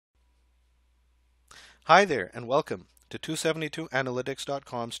Hi there and welcome to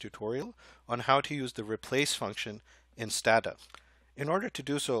 272analytics.com's tutorial on how to use the replace function in Stata. In order to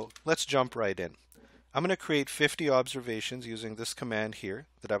do so, let's jump right in. I'm going to create 50 observations using this command here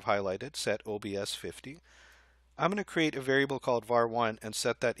that I've highlighted, set obs 50. I'm going to create a variable called var1 and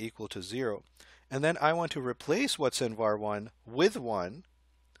set that equal to 0. And then I want to replace what's in var1 with 1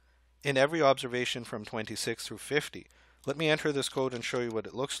 in every observation from 26 through 50. Let me enter this code and show you what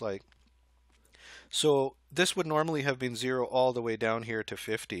it looks like. So this would normally have been 0 all the way down here to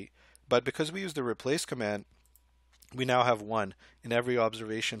 50, but because we use the replace command, we now have 1 in every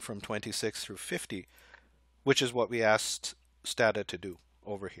observation from 26 through 50, which is what we asked Stata to do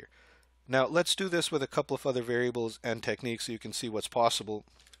over here. Now let's do this with a couple of other variables and techniques so you can see what's possible.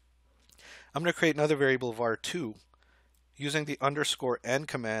 I'm going to create another variable var2. Using the _n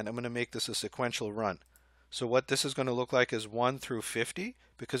command, I'm going to make this a sequential run. So what this is going to look like is 1 through 50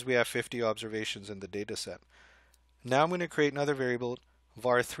 because we have 50 observations in the data set. Now I'm going to create another variable,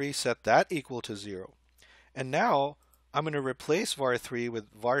 var3, set that equal to 0. And now I'm going to replace var3 with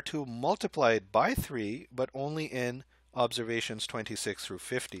var2 multiplied by 3, but only in observations 26 through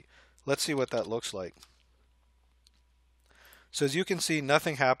 50. Let's see what that looks like. So as you can see,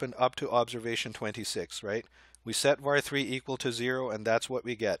 nothing happened up to observation 26, right? We set var3 equal to 0, and that's what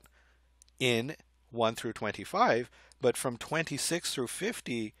we get in 1 through 25, but from 26 through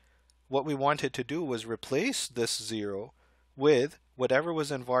 50, what we wanted to do was replace this 0 with whatever was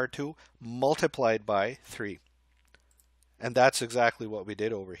in var2 multiplied by 3. And that's exactly what we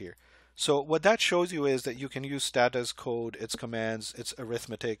did over here. So what that shows you is that you can use Stata's code, its commands, its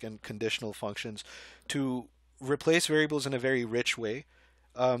arithmetic and conditional functions to replace variables in a very rich way.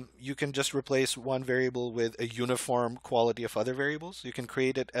 You can just replace one variable with a uniform quality of other variables. You can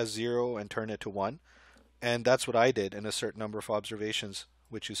create it as 0 and turn it to 1. And that's what I did in a certain number of observations,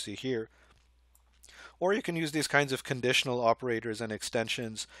 which you see here. Or you can use these kinds of conditional operators and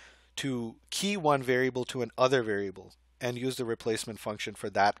extensions to key one variable to another variable and use the replacement function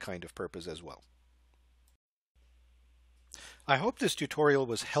for that kind of purpose as well. I hope this tutorial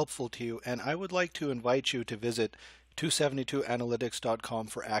was helpful to you, and I would like to invite you to visit 272analytics.com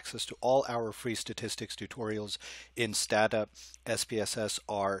for access to all our free statistics tutorials in Stata, SPSS,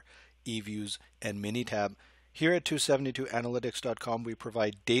 R, eViews, and Minitab. Here at 272analytics.com, we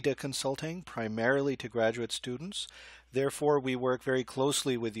provide data consulting primarily to graduate students. Therefore, we work very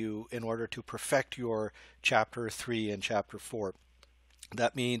closely with you in order to perfect your Chapter 3 and Chapter 4.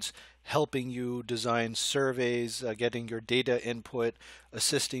 That means helping you design surveys, getting your data input,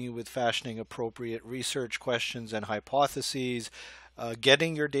 assisting you with fashioning appropriate research questions and hypotheses,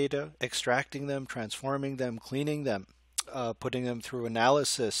 getting your data, extracting them, transforming them, cleaning them, putting them through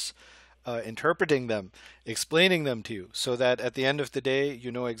analysis, interpreting them, explaining them to you so that at the end of the day you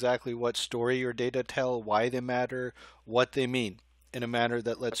know exactly what story your data tell, why they matter, what they mean, in a manner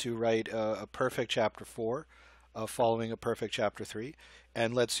that lets you write a perfect Chapter 4 following a perfect Chapter 3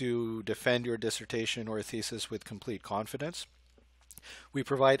 and lets you defend your dissertation or thesis with complete confidence. We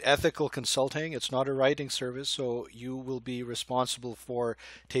provide ethical consulting. It's not a writing service, so you will be responsible for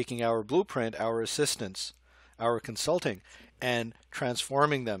taking our blueprint, our assistance, our consulting, and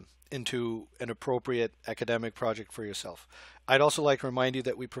transforming them into an appropriate academic project for yourself. I'd also like to remind you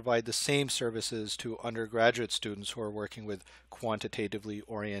that we provide the same services to undergraduate students who are working with quantitatively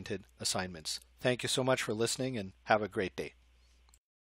oriented assignments. Thank you so much for listening and have a great day.